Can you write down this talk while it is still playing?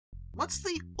What's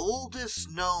the oldest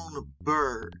known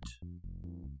bird?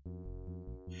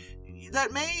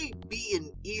 That may be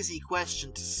an easy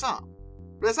question to some,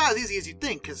 but it's not as easy as you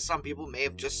think, because some people may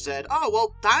have just said, oh,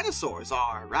 well, dinosaurs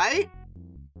are, right?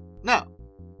 No.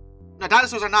 No,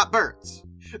 dinosaurs are not birds.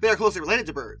 They are closely related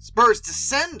to birds. Birds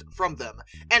descend from them,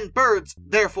 and birds,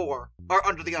 therefore, are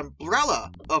under the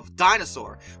umbrella of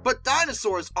dinosaur. But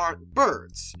dinosaurs aren't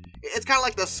birds. It's kind of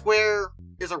like the square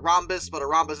is a rhombus, but a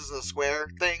rhombus isn't a square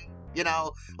thing. You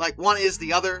know, like one is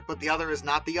the other, but the other is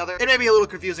not the other. It may be a little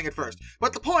confusing at first,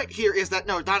 but the point here is that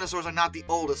no, dinosaurs are not the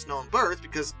oldest known birds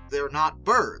because they're not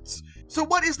birds. So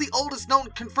what is the oldest known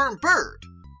confirmed bird?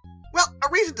 Well,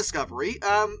 a recent discovery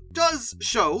does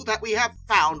show that we have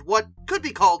found what could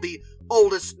be called the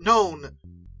oldest known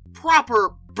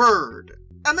proper bird.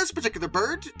 And this particular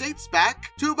bird dates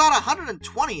back to about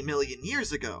 120 million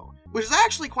years ago, which is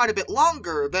actually quite a bit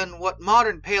longer than what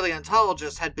modern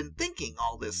paleontologists had been thinking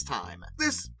all this time.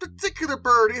 This particular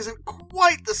bird isn't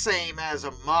quite the same as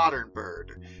a modern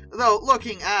bird, though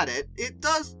looking at it, it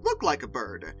does look like a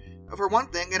bird. For one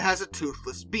thing, it has a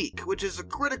toothless beak, which is a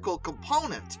critical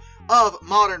component of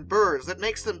modern birds that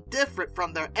makes them different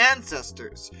from their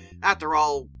ancestors. After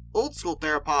all, old school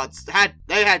theropods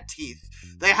had teeth.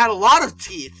 They had a lot of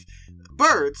teeth.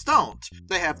 Birds don't.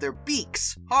 They have their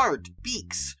beaks, hard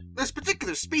beaks. This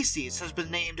particular species has been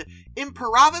named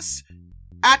Imparavis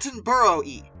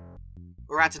attenboroughi,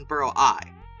 or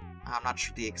attenboroughi. I'm not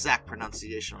sure the exact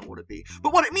pronunciation on what it be,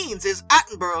 but what it means is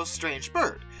Attenborough's strange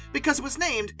bird, because it was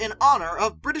named in honor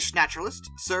of British naturalist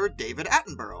Sir David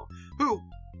Attenborough, who,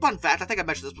 fun fact, I think I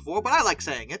mentioned this before, but I like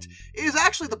saying it, is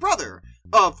actually the brother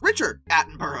of Richard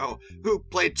Attenborough, who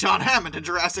played John Hammond in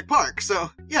Jurassic Park.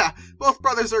 So, yeah, both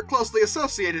brothers are closely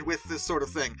associated with this sort of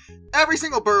thing. Every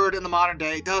single bird in the modern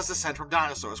day does descend from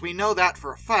dinosaurs. We know that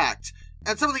for a fact.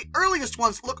 And some of the earliest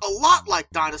ones look a lot like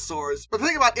dinosaurs, but the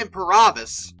thing about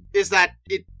Imparavis is that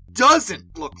it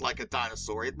doesn't look like a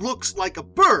dinosaur. It looks like a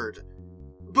bird,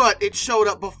 but it showed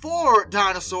up before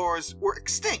dinosaurs were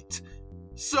extinct.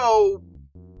 So,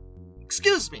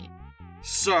 excuse me,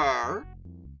 sir?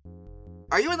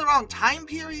 Are you in the wrong time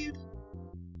period?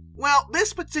 Well,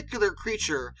 this particular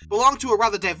creature belonged to a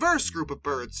rather diverse group of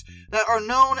birds that are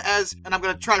known as, and I'm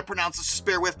going to try to pronounce this, just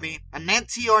bear with me,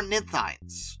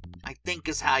 enantiornithines, I think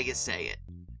is how you say it.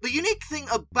 The unique thing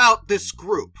about this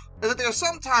group is that they are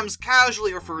sometimes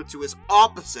casually referred to as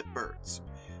opposite birds.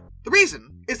 The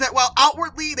reason is that while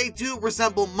outwardly they do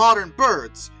resemble modern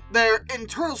birds, their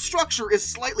internal structure is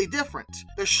slightly different.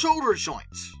 Their shoulder joint,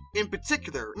 in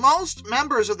particular. Most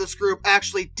members of this group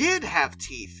actually did have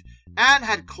teeth and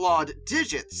had clawed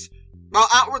digits. While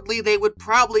outwardly they would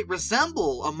probably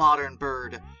resemble a modern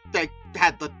bird. They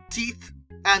had the teeth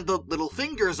and the little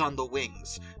fingers on the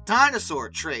wings, dinosaur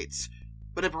traits.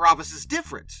 But Imparavis is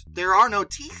different. There are no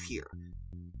teeth here.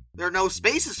 There are no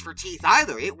spaces for teeth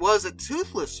either. It was a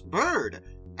toothless bird.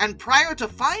 And prior to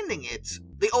finding it,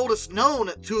 the oldest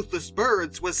known toothless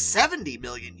birds was 70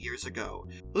 million years ago.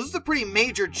 This is a pretty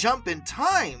major jump in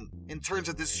time in terms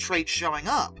of this trait showing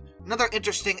up. Another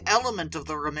interesting element of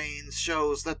the remains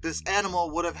shows that this animal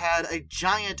would have had a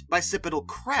giant bicipital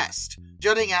crest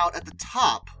jutting out at the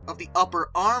top of the upper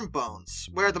arm bones,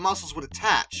 where the muscles would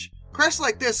attach. Crests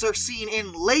like this are seen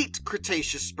in late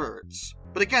Cretaceous birds.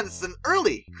 But again, it's an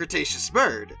early Cretaceous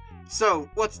bird. So,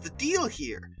 what's the deal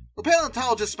here? Well,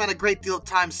 paleontologists spent a great deal of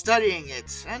time studying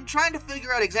it, and trying to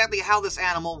figure out exactly how this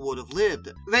animal would have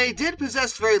lived. They did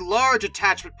possess very large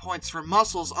attachment points for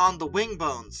muscles on the wing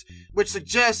bones, which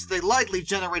suggests they likely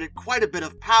generated quite a bit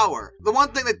of power. The one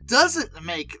thing that doesn't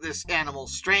make this animal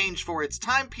strange for its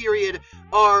time period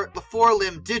are the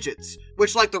forelimb digits,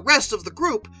 which, like the rest of the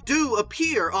group, do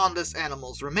appear on this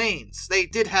animal's remains. They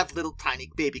did have little tiny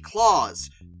baby claws.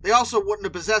 They also wouldn't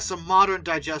have possessed a modern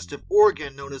digestive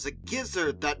organ known as a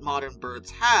gizzard that modern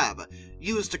birds have,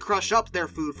 used to crush up their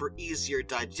food for easier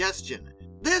digestion.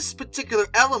 This particular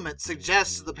element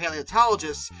suggests to the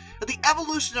paleontologists that the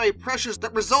evolutionary pressures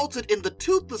that resulted in the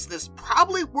toothlessness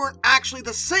probably weren't actually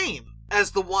the same as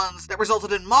the ones that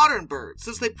resulted in modern birds,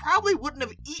 since they probably wouldn't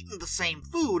have eaten the same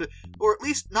food, or at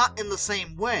least not in the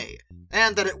same way,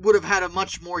 and that it would have had a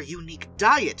much more unique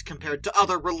diet compared to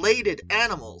other related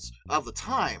animals of the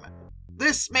time.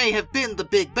 This may have been the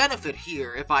big benefit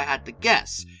here, if I had to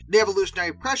guess. The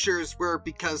evolutionary pressures were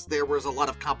because there was a lot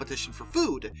of competition for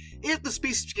food. If the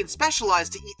species can specialize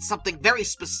to eat something very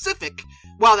specific,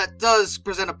 while that does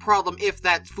present a problem if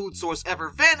that food source ever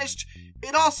vanished,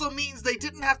 it also means they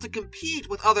didn't have to compete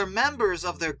with other members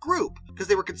of their group, because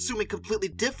they were consuming completely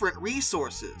different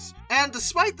resources. And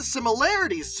despite the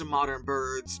similarities to modern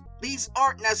birds, these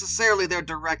aren't necessarily their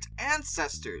direct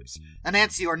ancestors.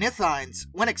 Enantiornithines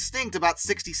went extinct about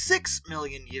 66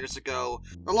 million years ago,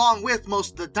 along with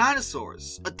most of the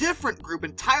dinosaurs. A different group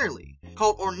entirely,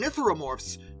 called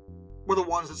ornithomorphs, were the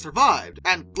ones that survived,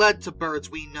 and led to birds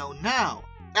we know now.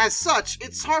 As such,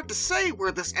 it's hard to say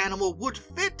where this animal would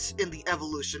fit in the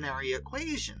evolutionary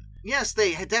equation. Yes,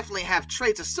 they definitely have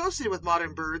traits associated with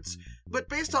modern birds, but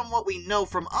based on what we know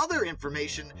from other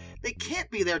information, they can't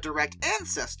be their direct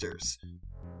ancestors.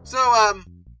 So,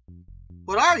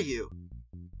 what are you?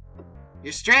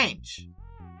 You're strange.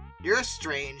 You're a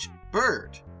strange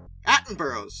bird.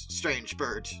 Attenborough's strange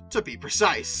bird, to be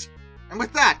precise. And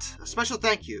with that, a special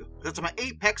thank you goes to my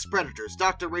apex predators,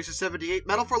 Dr. Racer78,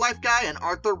 Metal for Life Guy, and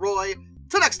Arthur Roy.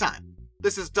 Till next time,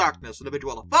 this is Darkness,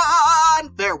 individual of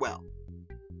fun. Farewell.